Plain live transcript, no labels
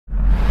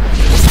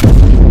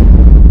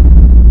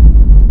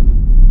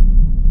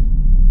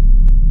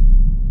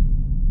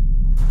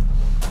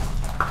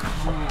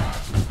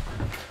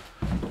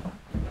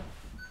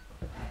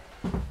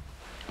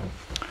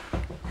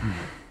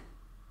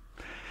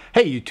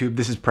Hey YouTube,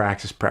 this is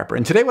Praxis Prepper,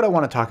 and today what I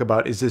want to talk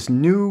about is this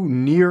new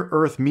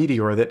near-Earth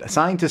meteor that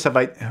scientists have...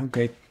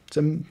 Okay, it's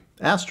an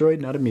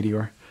asteroid, not a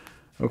meteor.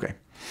 Okay.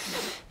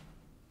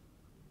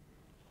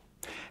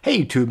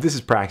 Hey YouTube, this is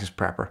Praxis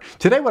Prepper.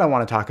 Today what I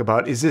want to talk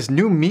about is this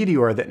new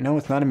meteor that... No,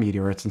 it's not a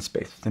meteor, it's in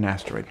space, it's an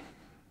asteroid.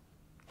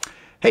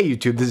 Hey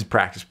YouTube, this is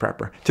Praxis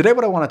Prepper. Today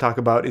what I want to talk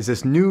about is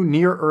this new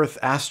near-Earth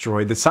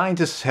asteroid that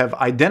scientists have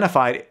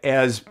identified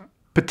as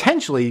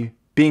potentially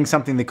being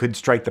something that could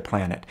strike the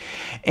planet.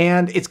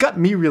 And it's got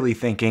me really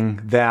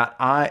thinking that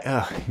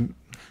you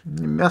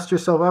messed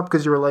yourself up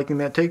because you were liking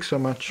that take so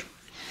much.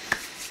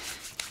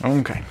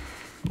 Okay.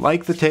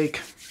 Like the take.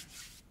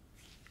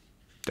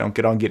 Don't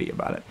get all giddy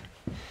about it.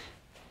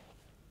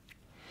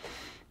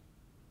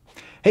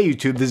 Hey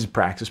YouTube, this is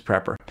Praxis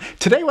Prepper.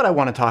 Today what I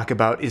want to talk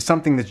about is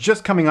something that's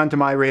just coming onto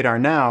my radar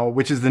now,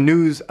 which is the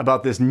news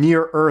about this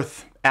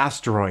near-Earth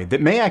asteroid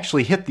that may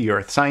actually hit the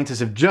Earth. Scientists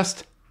have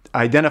just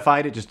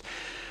identified it just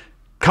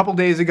couple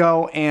days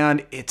ago,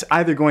 and it's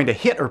either going to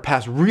hit or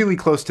pass really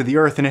close to the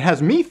Earth, and it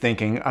has me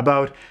thinking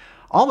about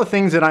all the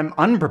things that I'm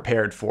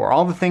unprepared for,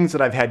 all the things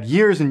that I've had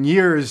years and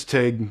years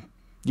to,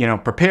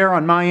 prepare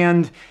on my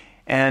end,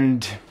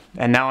 and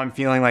now I'm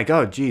feeling like,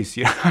 oh geez,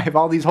 I have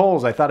all these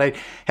holes. I thought I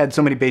had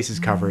so many bases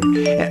covered.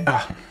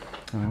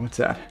 What's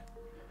that?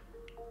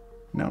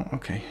 No,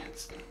 okay,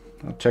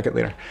 I'll check it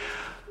later.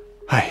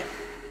 Hi.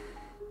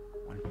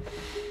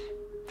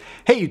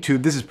 Hey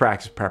YouTube, this is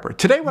Praxis Prepper.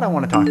 Today what I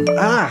want to talk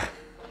about...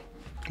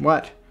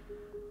 What?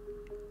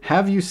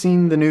 Have you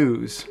seen the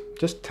news?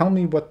 Just tell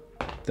me what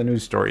the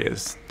news story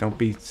is. Don't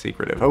be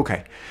secretive.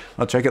 Okay,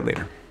 I'll check it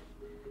later.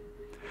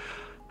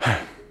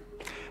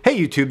 Hey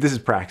YouTube, this is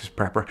Praxis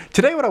Prepper.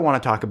 Today what I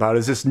want to talk about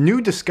is this new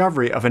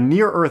discovery of a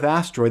near-Earth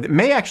asteroid that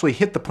may actually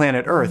hit the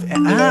planet Earth.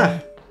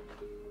 And,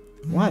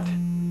 what?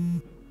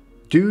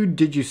 Dude,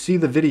 did you see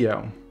the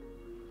video?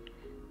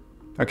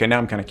 Okay, now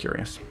I'm kind of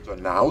curious. Are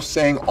now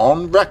saying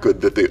on record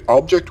that the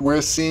object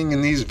we're seeing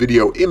in these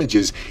video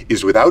images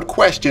is without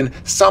question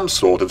some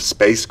sort of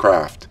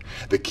spacecraft.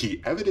 The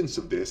key evidence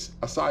of this,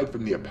 aside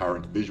from the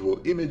apparent visual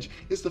image,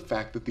 is the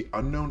fact that the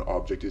unknown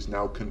object is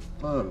now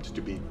confirmed to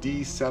be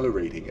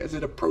decelerating as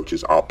it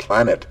approaches our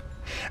planet.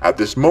 At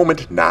this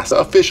moment, NASA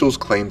officials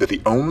claim that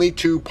the only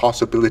two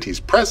possibilities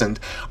present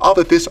are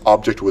that this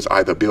object was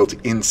either built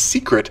in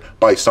secret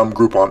by some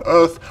group on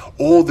Earth,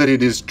 or that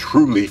it is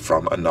truly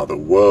from another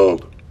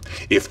world.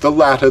 If the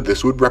latter,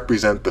 this would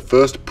represent the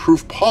first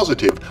proof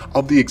positive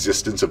of the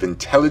existence of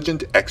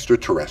intelligent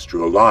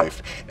extraterrestrial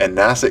life, and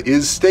NASA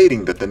is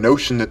stating that the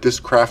notion that this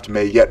craft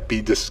may yet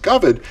be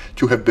discovered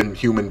to have been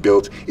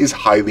human-built is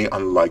highly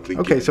unlikely.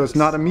 Okay, so it's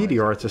not a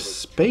meteor, it's a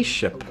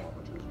spaceship.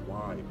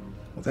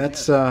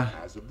 That's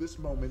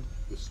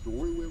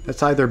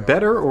either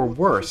better or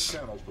worse.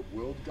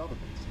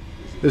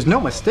 There's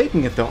no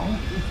mistaking it though.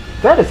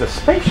 That is a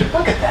spaceship,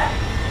 look at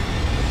that!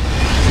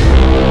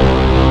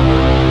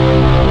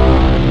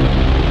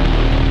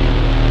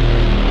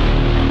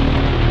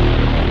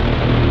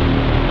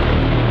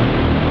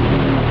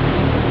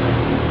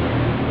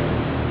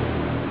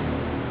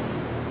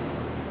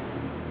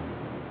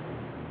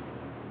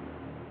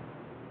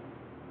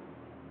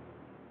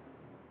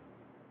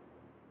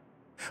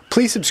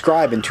 Please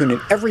subscribe and tune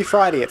in every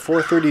Friday at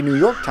 4:30 New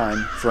York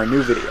time for a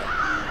new video.